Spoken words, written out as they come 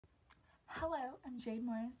Hello, I'm Jade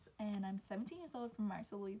Morris, and I'm 17 years old from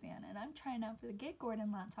Marshall, Louisiana, and I'm trying out for the Get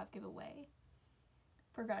Gordon laptop giveaway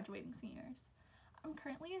for graduating seniors. I'm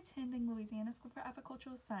currently attending Louisiana School for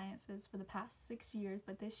Agricultural Sciences for the past 6 years,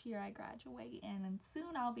 but this year I graduate, and then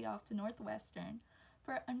soon I'll be off to Northwestern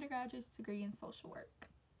for an undergraduate degree in social work.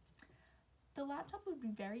 The laptop would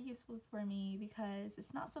be very useful for me because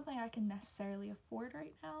it's not something I can necessarily afford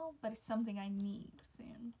right now, but it's something I need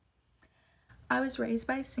soon. I was raised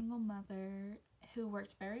by a single mother who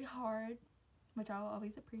worked very hard, which I'll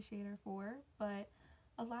always appreciate her for, but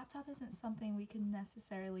a laptop isn't something we can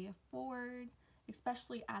necessarily afford,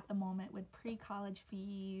 especially at the moment with pre-college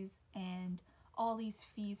fees and all these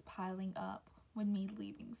fees piling up with me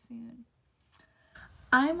leaving soon.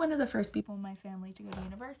 I'm one of the first people in my family to go to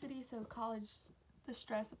university, so the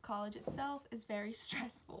stress of college itself is very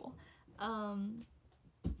stressful.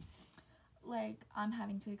 I'm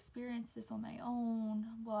having to experience this on my own.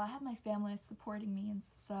 Well, I have my family supporting me and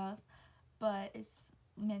stuff, but it's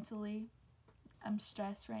mentally, I'm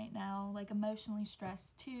stressed right now, emotionally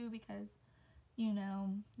stressed too, because,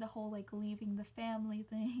 the whole leaving the family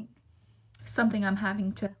thing, something I'm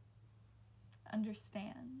having to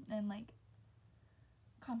understand and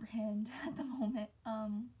comprehend at the moment.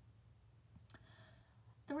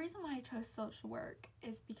 The reason why I chose social work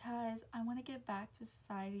is because I want to give back to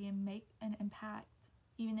society and make an impact,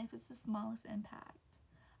 even if it's the smallest impact.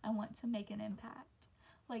 I want to make an impact,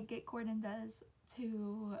 like Get Gordon does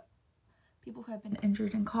to people who have been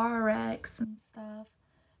injured in car wrecks and stuff.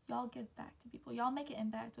 Y'all give back to people. Y'all make an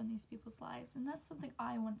impact on these people's lives, and that's something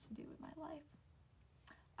I want to do with my life.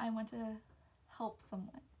 I want to help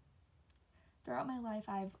someone. Throughout my life,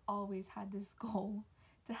 I've always had this goal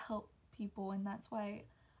to help people, and that's why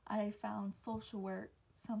I found social work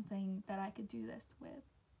something that I could do this with.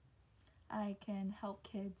 I can help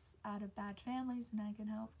kids out of bad families, and I can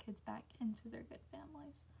help kids back into their good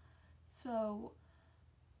families. So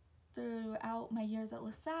throughout my years at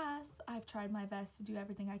LaSalle, I've tried my best to do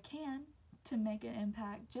everything I can to make an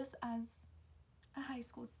impact just as a high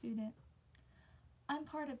school student. I'm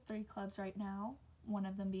part of 3 clubs right now, one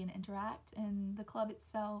of them being Interact, and the club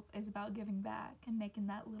itself is about giving back and making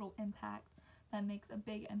that little impact that makes a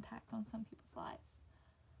big impact on some people's lives.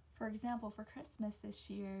 For example, for Christmas this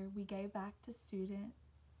year, we gave back to students,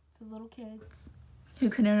 to little kids who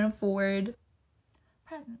couldn't afford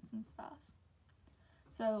presents and stuff.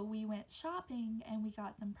 So we went shopping and we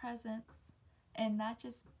got them presents, and that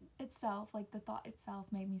just itself, the thought itself,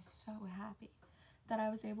 made me so happy that I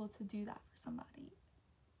was able to do that for somebody,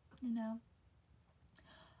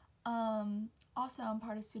 Also, I'm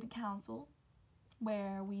part of student council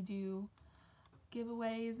where we do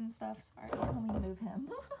giveaways and stuff. Sorry, let me move him.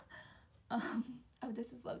 Oh,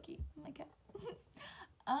 this is Loki, my cat.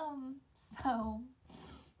 So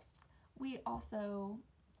we also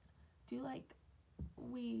do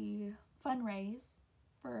we fundraise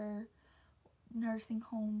for nursing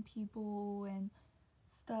home people and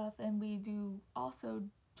stuff, and we do also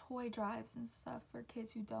toy drives and stuff for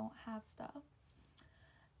kids who don't have stuff.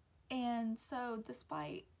 And so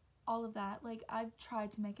despite all of that, I've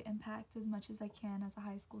tried to make an impact as much as I can as a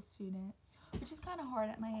high school student, which is kind of hard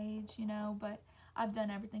at my age, but I've done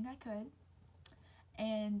everything I could.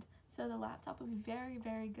 And so the laptop will be very,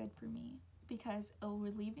 very good for me because it'll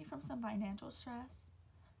relieve me from some financial stress,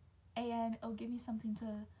 and it'll give me something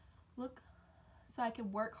to look so I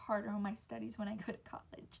can work harder on my studies when I go to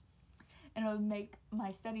college. And it'll make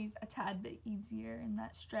my studies a tad bit easier, and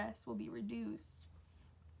that stress will be reduced.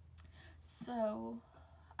 So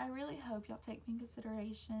I really hope y'all take me in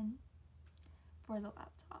consideration for the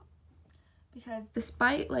laptop, because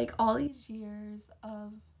despite all these years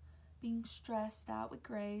of being stressed out with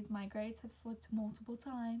grades, my grades have slipped multiple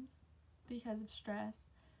times because of stress,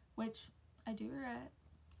 which I do regret.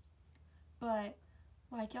 But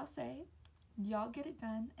like y'all say, y'all get it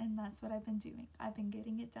done, and that's what I've been doing. I've been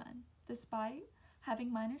getting it done. Despite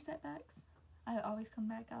having minor setbacks, I always come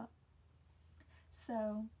back up.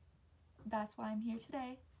 So that's why I'm here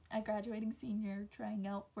today, a graduating senior trying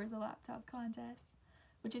out for the laptop contest,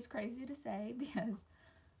 which is crazy to say because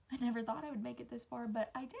I never thought I would make it this far,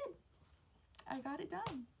 but I did. I got it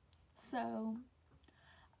done. So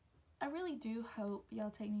I really do hope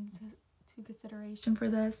y'all take me to consideration for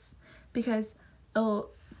this, because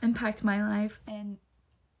it'll impact my life and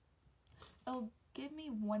it'll give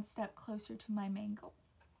me one step closer to my main goal,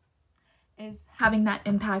 is having that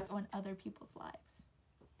impact on other people's lives.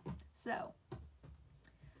 So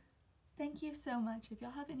thank you so much. If y'all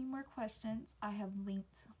have any more questions, I have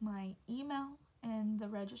linked my email in the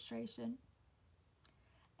registration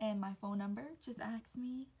and my phone number. Just ask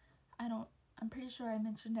me. I'm pretty sure I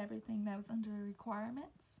mentioned everything that was under the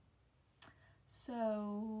requirements.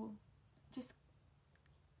 So just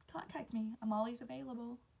contact me. I'm always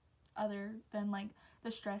available, other than like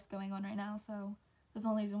the stress going on right now, so there's the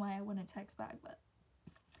only reason why I wouldn't text back. But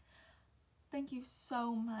thank you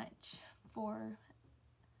so much for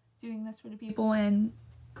doing this for the people and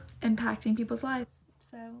impacting people's lives.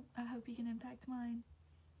 So I hope you can impact mine.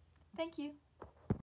 Thank you.